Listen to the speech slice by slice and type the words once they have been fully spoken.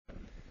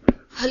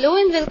Hello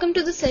and welcome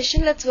to the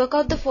session. Let's work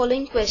out the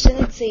following question.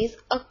 It says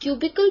a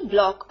cubical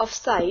block of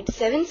side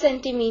 7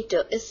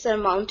 cm is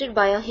surmounted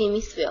by a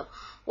hemisphere.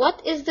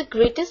 What is the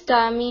greatest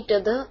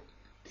diameter the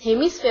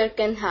hemisphere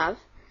can have?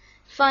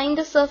 Find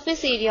the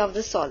surface area of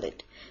the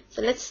solid.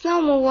 So let's now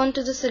move on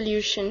to the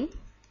solution.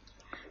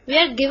 We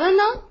are given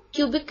a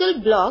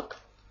cubical block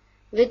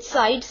with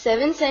sides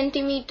 7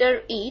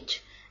 cm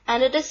each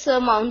and it is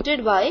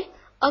surmounted by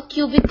a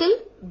cubical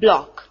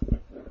block.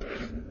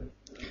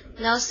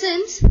 Now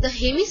since the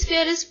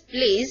hemisphere is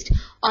placed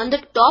on the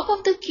top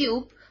of the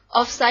cube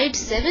of side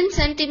 7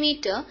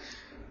 cm,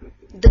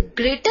 the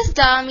greatest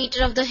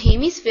diameter of the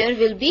hemisphere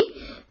will be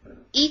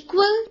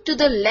equal to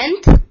the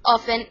length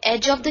of an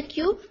edge of the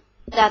cube,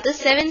 that is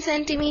 7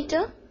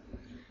 cm.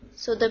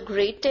 So the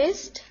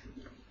greatest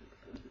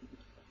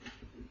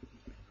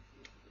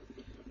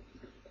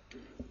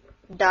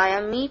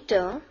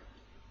diameter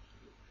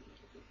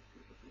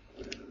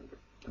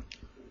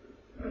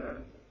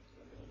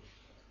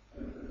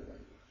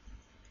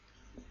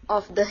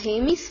of the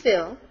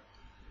hemisphere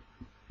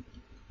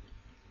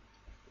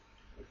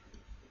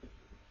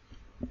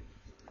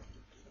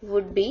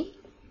would be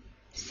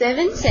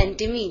 7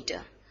 cm.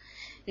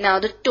 Now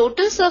the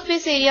total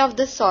surface area of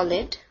the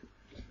solid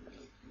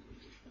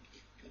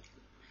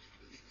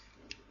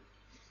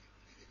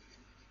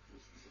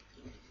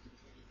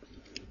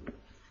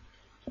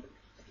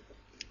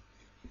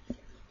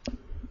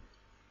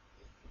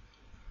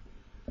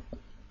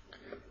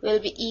will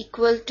be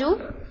equal to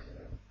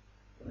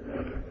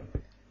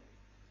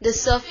the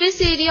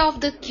surface area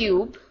of the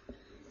cube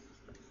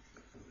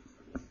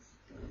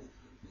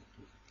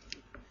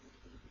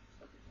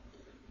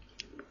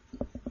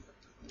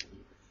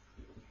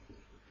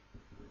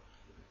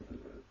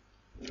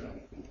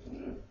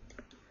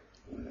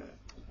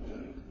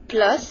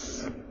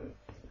plus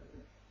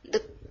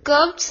the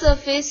curved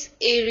surface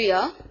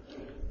area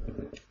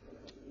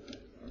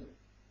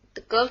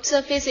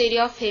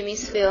of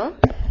hemisphere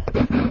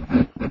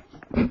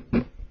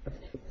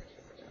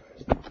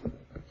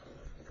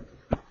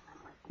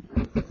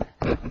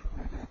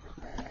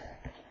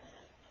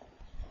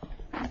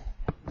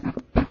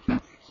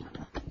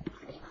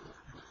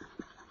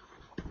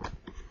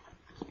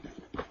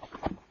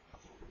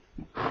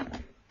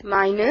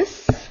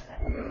minus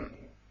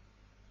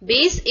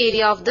base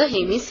area of the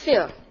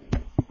hemisphere,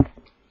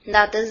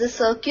 that is the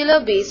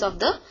circular base of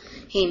the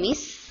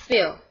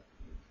hemisphere.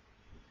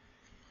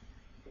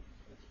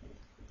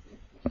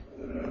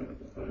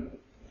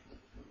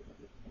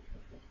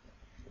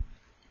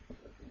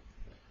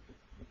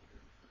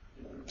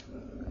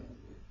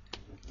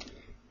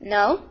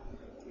 Now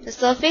the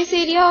surface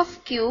area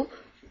of cube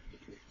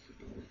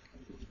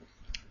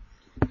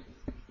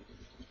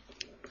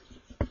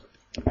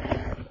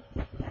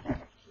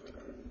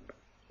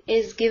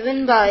is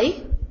given by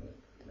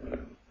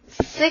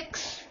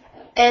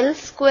 6L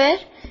square,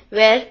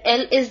 where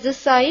L is the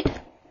side,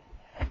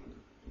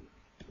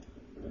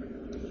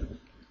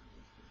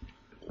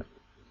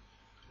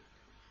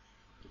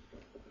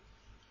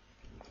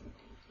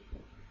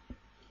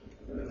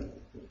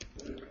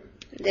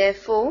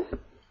 therefore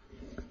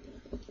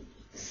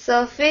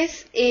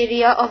surface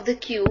area of the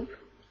cube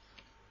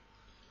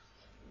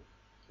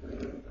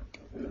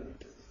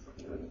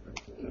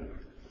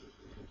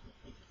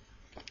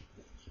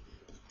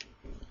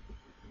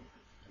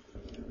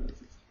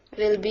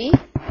will be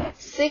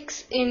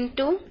 6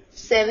 into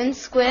 7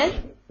 square,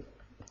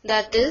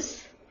 that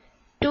is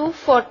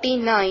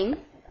 249,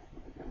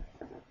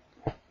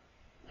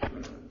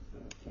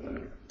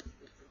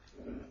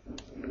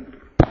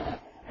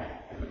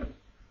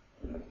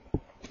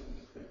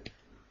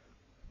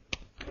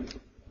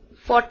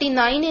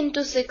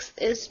 into 6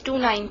 is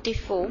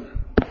 294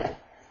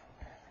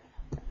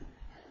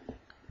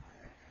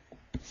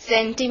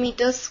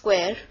 centimeters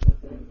square,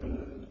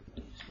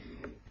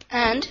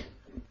 and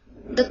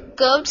the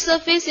curved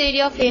surface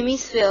area of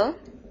hemisphere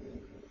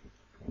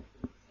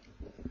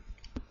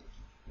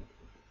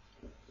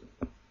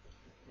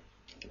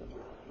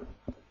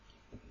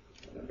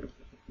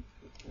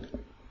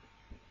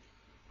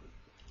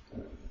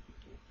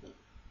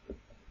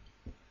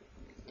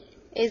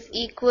is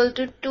equal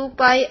to 2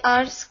 pi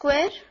r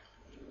square.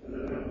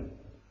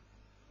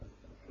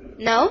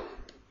 Now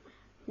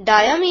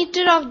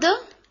diameter of the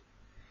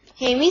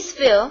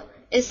hemisphere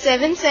is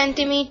 7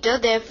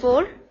 cm,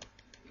 therefore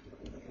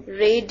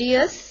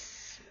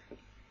radius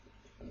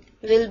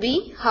will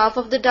be half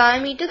of the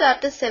diameter,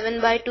 that is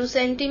 7 by 2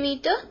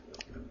 cm.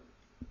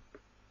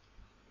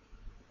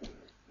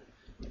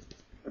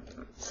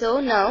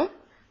 So now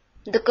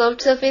the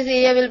curved surface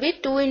area will be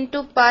 2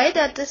 into pi,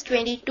 that is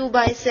 22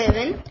 by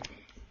 7,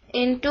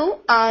 into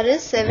r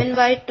is 7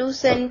 by 2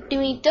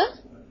 cm.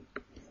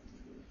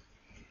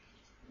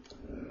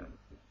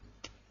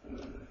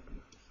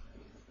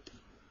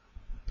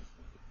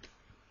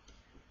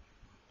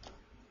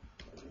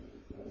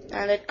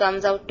 And it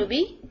comes out to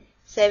be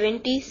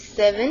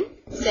 77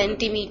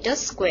 centimeters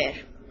square.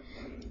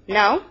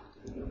 Now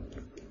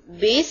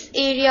base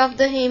area of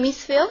the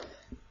hemisphere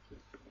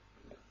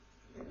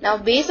Now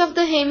base of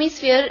the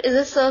hemisphere is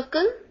a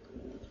circle.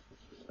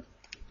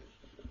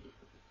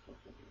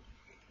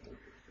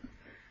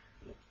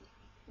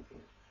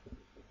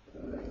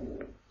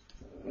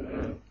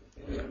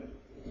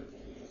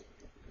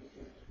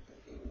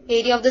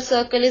 Area of the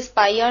circle is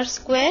pi r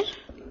square.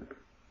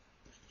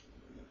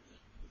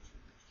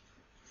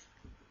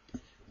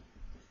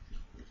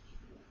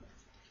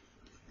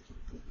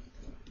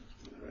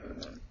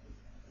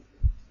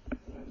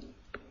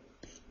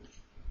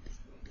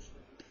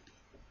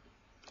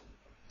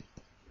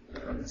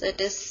 So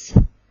it is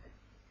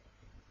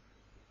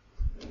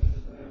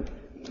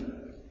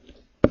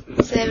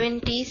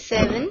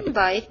 77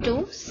 by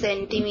 2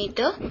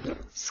 centimeter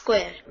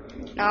square.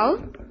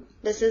 Now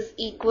this is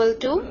equal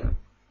to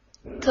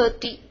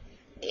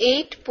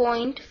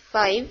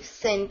 38.5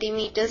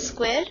 centimeter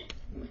square.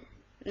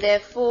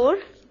 Therefore,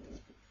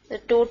 the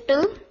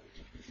total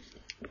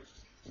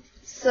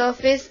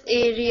surface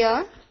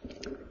area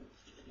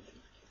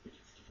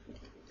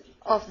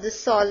of the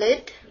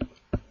solid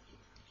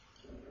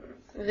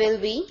will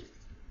be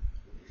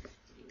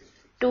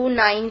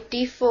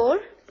 294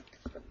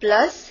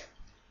 plus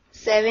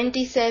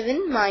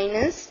 77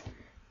 minus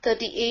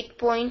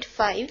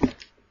 38.5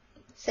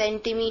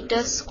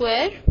 centimeter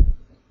square,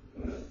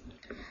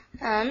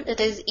 and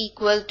it is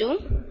equal to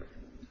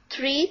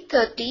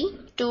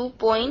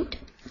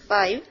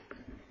 332.5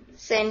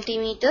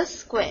 centimeter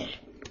square.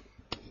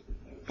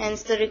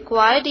 Hence the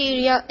required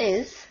area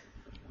is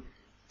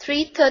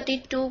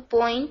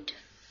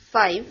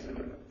 332.5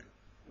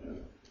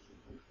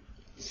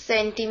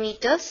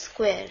 centimeter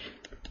square.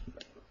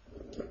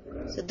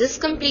 So this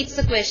completes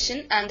the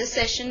question and the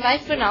session. Bye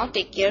for now.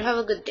 Take care. Have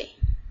a good day.